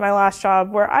changed at my last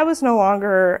job where I was no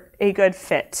longer a good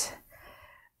fit.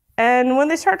 And when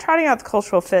they start trotting out the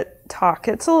cultural fit talk,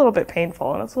 it's a little bit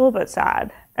painful and it's a little bit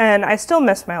sad. And I still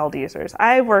miss my old users.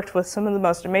 I worked with some of the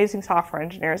most amazing software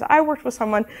engineers. I worked with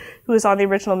someone who was on the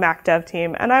original Mac dev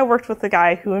team, and I worked with the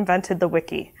guy who invented the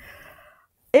wiki.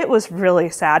 It was really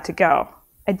sad to go.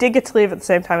 I did get to leave at the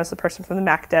same time as the person from the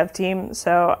Mac dev team,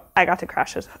 so I got to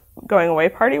crash his going away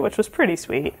party, which was pretty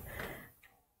sweet.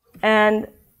 And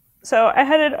so I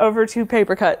headed over to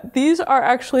PEBKAC. These are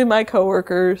actually my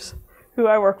coworkers who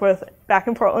I work with back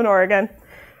in Portland, Oregon.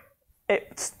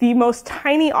 It's the most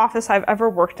tiny office I've ever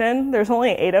worked in. There's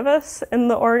only 8 of us in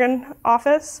the Oregon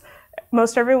office.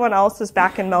 Most everyone else is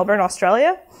back in Melbourne,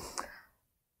 Australia.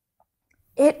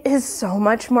 It is so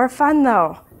much more fun,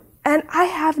 though. And I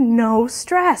have no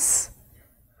stress.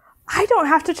 I don't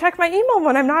have to check my email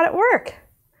when I'm not at work.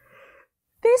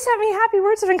 They sent me happy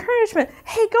words of encouragement.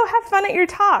 Hey, go have fun at your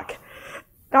talk.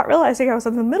 Not realizing I was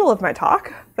in the middle of my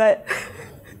talk, but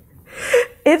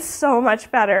it's so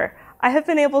much better. I have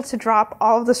been able to drop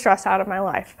all of the stress out of my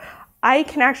life. I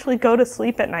can actually go to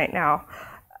sleep at night now,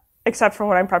 except for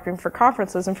when I'm prepping for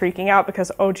conferences and freaking out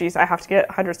because, oh geez, I have to get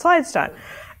 100 slides done.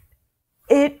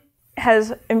 It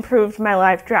has improved my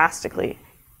life drastically.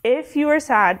 If you are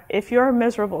sad, if you are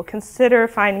miserable, consider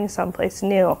finding someplace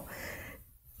new.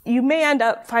 You may end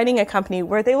up finding a company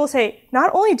where they will say,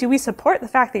 not only do we support the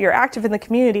fact that you're active in the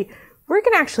community, we're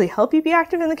going to actually help you be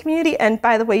active in the community. And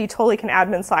by the way, you totally can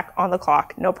admin Slack on the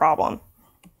clock, no problem.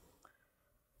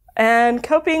 And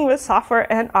coping with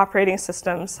software and operating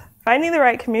systems. Finding the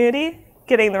right community,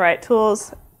 getting the right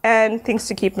tools, and things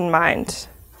to keep in mind.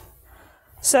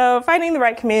 So finding the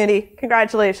right community,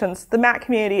 congratulations. The Mac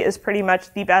community is pretty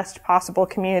much the best possible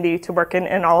community to work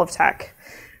in all of tech.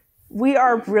 We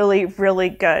are really, really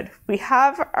good. We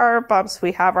have our bumps,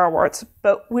 we have our warts,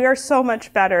 but we are so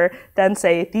much better than,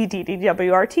 say, the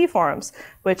DDWRT forums,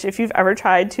 which if you've ever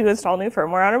tried to install new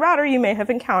firmware on a router, you may have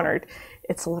encountered.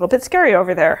 It's a little bit scary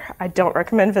over there. I don't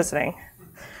recommend visiting.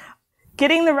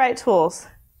 Getting the right tools.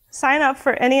 Sign up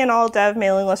for any and all dev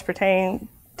mailing lists pertaining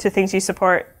to things you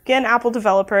support. Get an Apple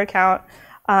developer account.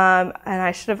 And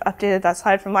I should have updated that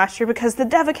slide from last year because the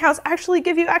dev accounts actually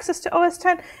give you access to OS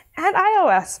X and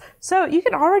iOS. So you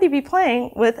can already be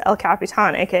playing with El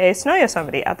Capitan, aka Snow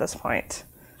Yosemite at this point.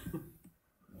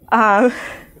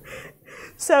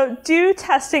 So do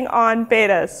testing on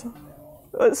betas.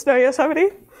 Snow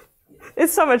Yosemite?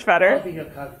 It's so much better. I think El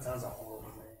Capitan's a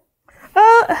horrible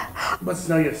name. But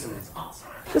Snow Yosemite is awesome.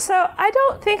 So I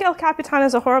don't think El Capitan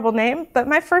is a horrible name, but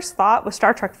my first thought was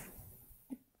Star Trek.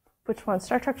 Which one?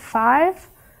 Star Trek 5?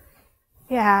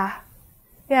 Yeah.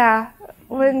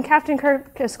 When Captain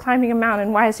Kirk is climbing a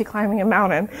mountain, why is he climbing a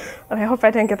mountain? And I hope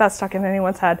I didn't get that stuck in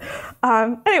anyone's head.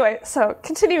 Anyway, so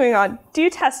continuing on, do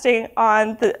testing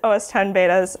on the OS X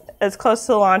betas as close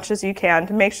to the launch as you can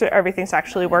to make sure everything's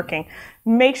actually working.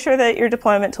 Make sure that your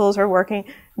deployment tools are working.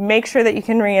 Make sure that you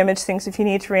can re-image things if you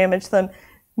need to re-image them.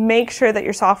 Make sure that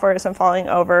your software isn't falling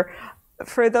over.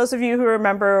 For those of you who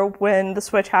remember when the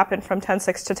switch happened from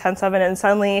 10.6 to 10.7 and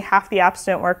suddenly half the apps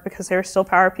didn't work because they were still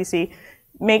PowerPC,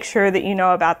 make sure that you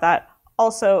know about that.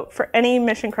 Also, for any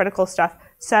mission critical stuff,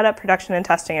 set up production and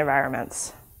testing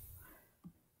environments.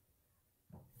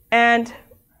 And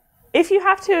if you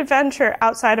have to venture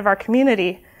outside of our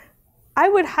community, I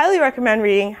would highly recommend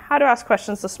reading How to Ask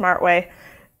Questions the Smart Way.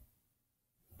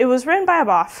 It was written by a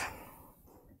BOFH.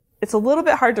 It's a little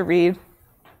bit hard to read,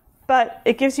 but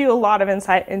it gives you a lot of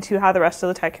insight into how the rest of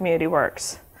the tech community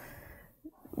works.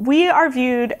 We are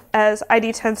viewed as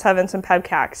ID 10.7s and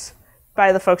PEBKACs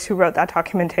by the folks who wrote that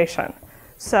documentation.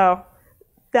 So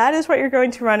that is what you're going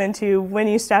to run into when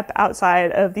you step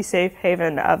outside of the safe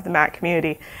haven of the Mac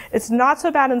community. It's not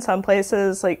so bad in some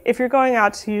places. Like if you're going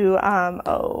out to, why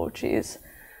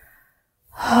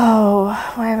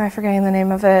am I forgetting the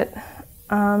name of it?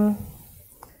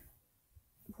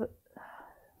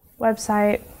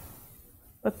 Website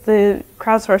with the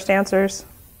crowdsourced answers.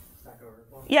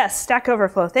 Yes, Stack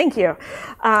Overflow, thank you.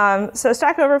 So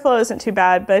Stack Overflow isn't too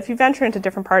bad, but if you venture into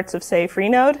different parts of, say,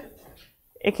 Freenode,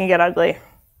 it can get ugly.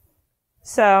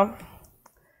 So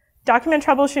document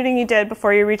troubleshooting you did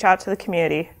before you reach out to the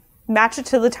community. Match it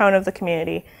to the tone of the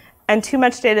community. And too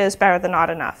much data is better than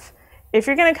not enough. If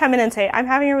you're going to come in and say, I'm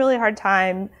having a really hard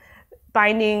time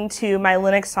binding to my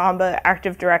Linux Samba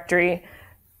Active Directory,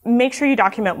 make sure you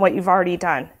document what you've already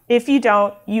done. If you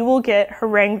don't, you will get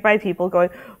harangued by people going,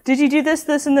 did you do this,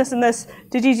 this, and this, and this?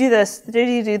 Did you do this? Did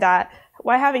you do that?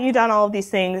 Why haven't you done all of these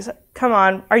things? Come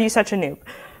on, are you such a noob?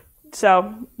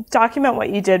 So document what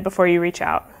you did before you reach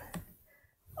out.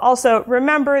 Also,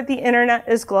 remember the internet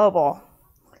is global.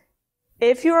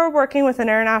 If you are working with an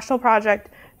international project,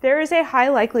 there is a high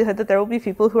likelihood that there will be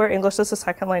people who are English as a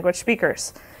second language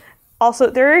speakers. Also,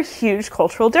 there are huge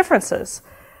cultural differences.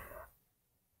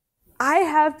 I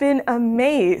have been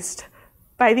amazed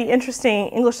by the interesting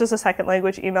English as a second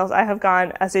language emails I have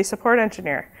gotten as a support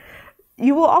engineer.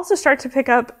 You will also start to pick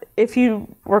up, if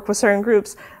you work with certain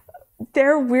groups,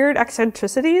 their weird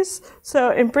eccentricities. So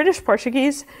in British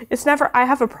Portuguese, it's never, I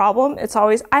have a problem, it's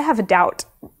always, I have a doubt.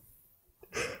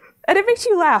 And it makes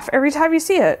you laugh every time you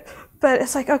see it. But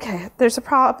it's like, okay, there's a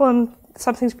problem,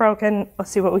 something's broken,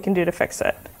 let's see what we can do to fix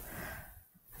it.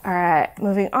 All right,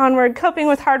 moving onward, coping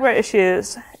with hardware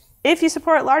issues. If you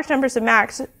support large numbers of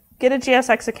Macs, get a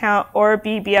GSX account or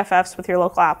be BFFs with your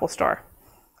local Apple store.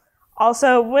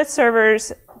 Also, with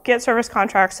servers, get service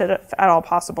contracts at all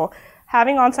possible.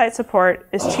 Having on-site support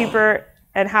is cheaper,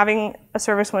 and having a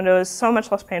service window is so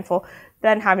much less painful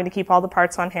than having to keep all the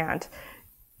parts on hand.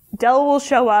 Dell will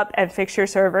show up and fix your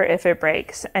server if it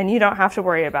breaks, and you don't have to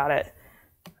worry about it.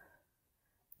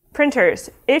 Printers.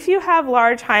 If you have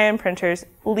large high-end printers,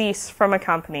 lease from a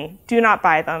company. Do not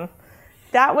buy them.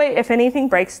 That way, if anything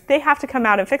breaks, they have to come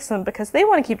out and fix them because they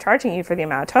want to keep charging you for the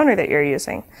amount of toner that you're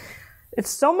using. It's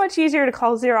so much easier to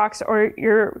call Xerox or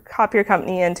your copier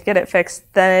company in to get it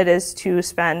fixed than it is to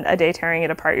spend a day tearing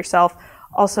it apart yourself.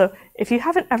 Also, if you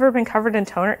haven't ever been covered in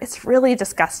toner, it's really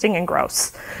disgusting and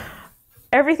gross.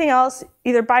 Everything else,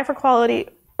 either buy for quality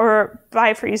or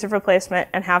buy for ease of replacement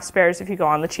and have spares if you go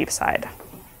on the cheap side.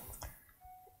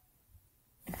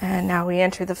 And now we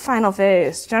enter the final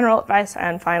phase, general advice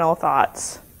and final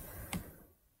thoughts.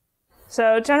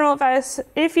 So general advice,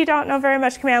 if you don't know very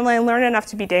much command line, learn enough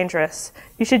to be dangerous.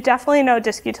 You should definitely know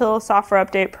disutil, software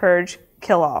update, purge,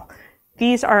 kill all.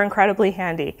 These are incredibly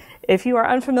handy. If you are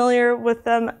unfamiliar with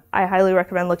them, I highly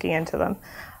recommend looking into them.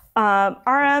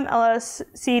 RM, ls,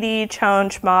 cd, chown,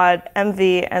 chmod,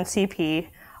 mv, and cp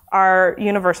are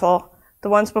universal. The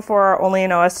ones before are only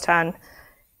in OS 10.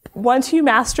 Once you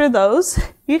master those,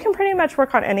 you can pretty much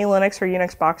work on any Linux or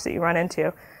Unix box that you run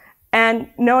into. And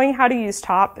knowing how to use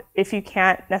top, if you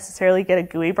can't necessarily get a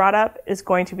GUI brought up, is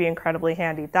going to be incredibly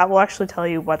handy. That will actually tell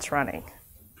you what's running.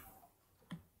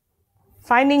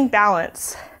 Finding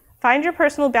balance. Find your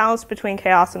personal balance between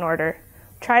chaos and order.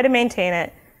 Try to maintain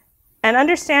it. And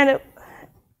understand it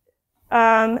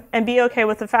and be okay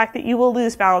with the fact that you will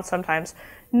lose balance sometimes.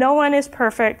 No one is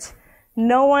perfect.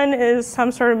 No one is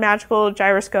some sort of magical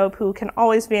gyroscope who can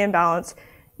always be in balance.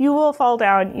 You will fall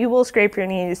down. You will scrape your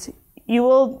knees. You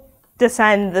will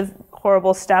descend the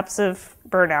horrible steps of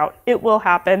burnout. It will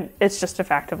happen. It's just a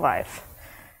fact of life.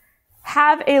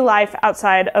 Have a life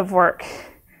outside of work.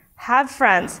 Have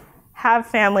friends. Have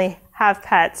family. Have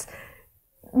pets.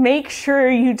 Make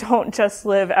sure you don't just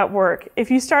live at work.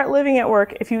 If you start living at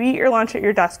work, if you eat your lunch at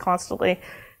your desk constantly,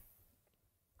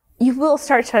 you will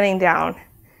start shutting down.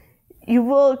 You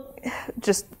will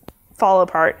just fall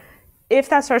apart. If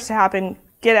that starts to happen,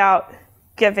 get out,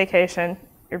 get vacation.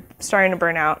 You're starting to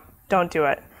burn out. Don't do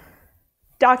it.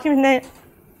 Document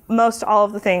most all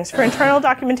of the things. For internal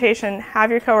documentation, have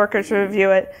your coworkers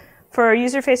review it. For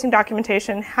user-facing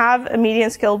documentation, have a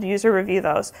medium-skilled user review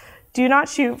those. Do not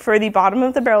shoot for the bottom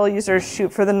of the barrel users,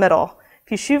 shoot for the middle.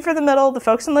 If you shoot for the middle, the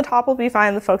folks in the top will be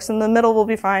fine, the folks in the middle will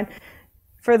be fine.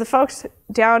 For the folks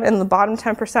down in the bottom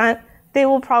 10%, they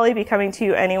will probably be coming to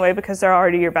you anyway because they're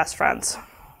already your best friends.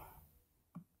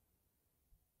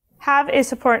 Have a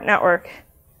support network.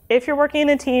 If you're working in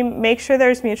a team, make sure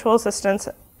there's mutual assistance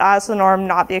as the norm,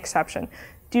 not the exception.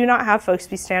 Do not have folks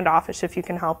be standoffish if you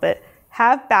can help it.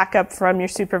 Have backup from your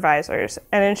supervisors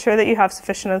and ensure that you have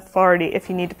sufficient authority if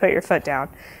you need to put your foot down.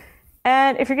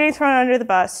 And if you're getting thrown under the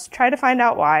bus, try to find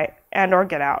out why and or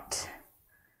get out.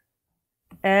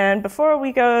 And before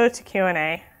we go to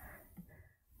Q&A,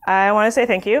 I want to say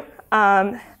thank you.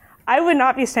 I would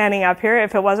not be standing up here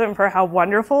if it wasn't for how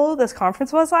wonderful this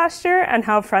conference was last year and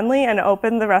how friendly and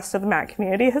open the rest of the Mac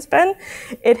community has been.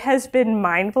 It has been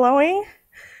mind-blowing.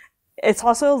 It's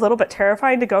also a little bit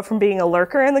terrifying to go from being a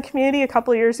lurker in the community a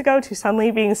couple of years ago to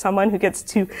suddenly being someone who gets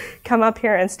to come up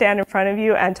here and stand in front of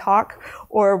you and talk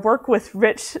or work with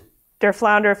Rich, der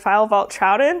Flounder, File Vault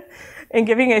Trouton and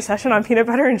giving a session on peanut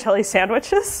butter and jelly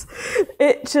sandwiches.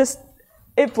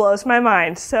 It blows my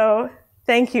mind. So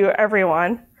thank you,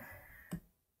 everyone.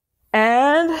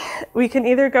 And we can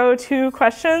either go to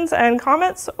questions and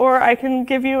comments, or I can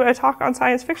give you a talk on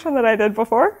science fiction that I did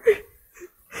before.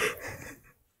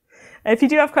 If you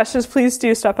do have questions, please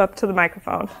do step up to the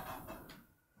microphone.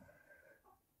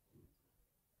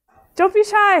 Don't be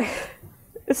shy.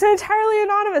 It's entirely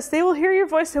anonymous. They will hear your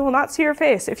voice. They will not see your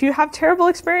face. If you have terrible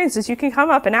experiences, you can come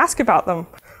up and ask about them,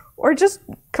 or just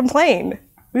complain.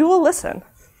 We will listen.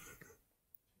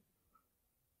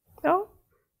 No?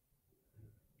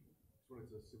 I wanted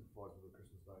to sympathise with the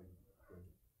Christmas Day thing.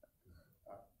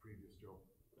 At previous job,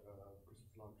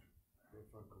 Christmas lunch, we had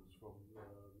phone calls from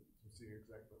some senior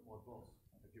exec, but my boss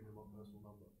had given him my personal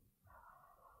number.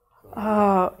 So,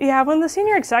 Oh, yeah, when the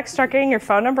senior execs start getting your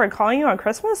phone number and calling you on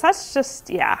Christmas, that's just,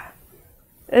 yeah.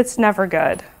 It's never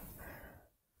good.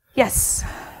 Yes?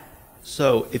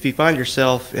 So if you find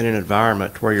yourself in an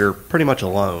environment where you're pretty much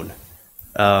alone,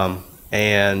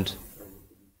 and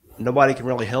nobody can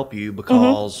really help you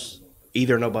because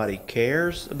either nobody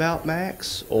cares about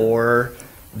Macs or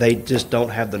they just don't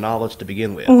have the knowledge to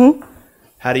begin with.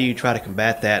 How do you try to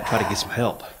combat that, try to get some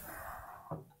help?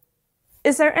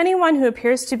 Is there anyone who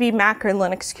appears to be Mac or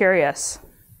Linux curious?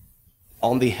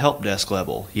 On the help desk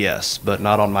level, yes, but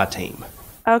not on my team.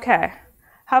 Okay.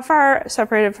 How far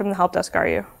separated from the help desk are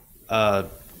you?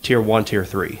 Tier 1, Tier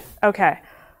 3. Okay.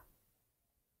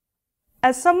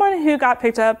 As someone who got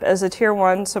picked up as a Tier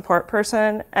 1 support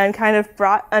person and kind of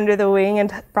brought under the wing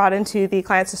and brought into the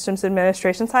client systems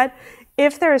administration side,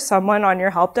 if there is someone on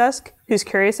your help desk who's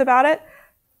curious about it,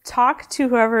 talk to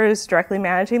whoever is directly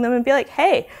managing them and be like,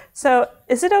 hey, so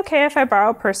is it okay if I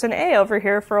borrow person A over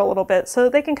here for a little bit so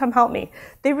they can come help me?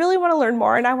 They really want to learn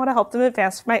more and I want to help them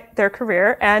advance their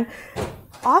career and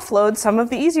offload some of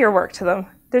the easier work to them.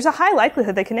 There's a high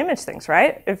likelihood they can image things,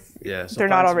 right? If they're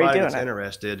not already doing it.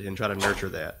 Interested and try to nurture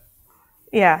that.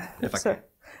 Yeah. If I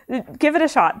can. Give it a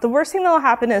shot. The worst thing that will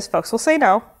happen is folks will say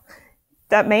no.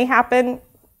 That may happen,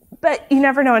 but you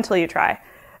never know until you try.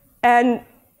 And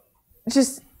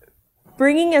just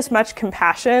bringing as much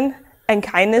compassion and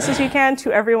kindness as you can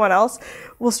to everyone else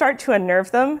will start to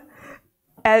unnerve them,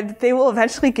 and they will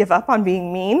eventually give up on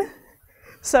being mean.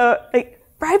 So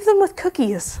bribe them with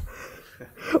cookies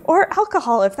or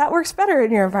alcohol if that works better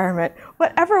in your environment.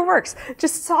 Whatever works.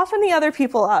 Just soften the other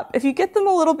people up. If you get them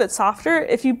a little bit softer,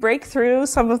 if you break through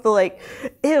some of the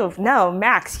ew, no,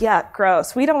 Max, yuck,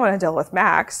 gross, we don't want to deal with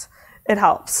Max, it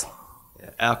helps.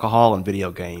 Alcohol and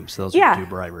video games. Those are two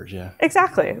bribers, yeah.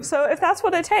 Exactly. So if that's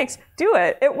what it takes, do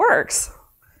it. It works.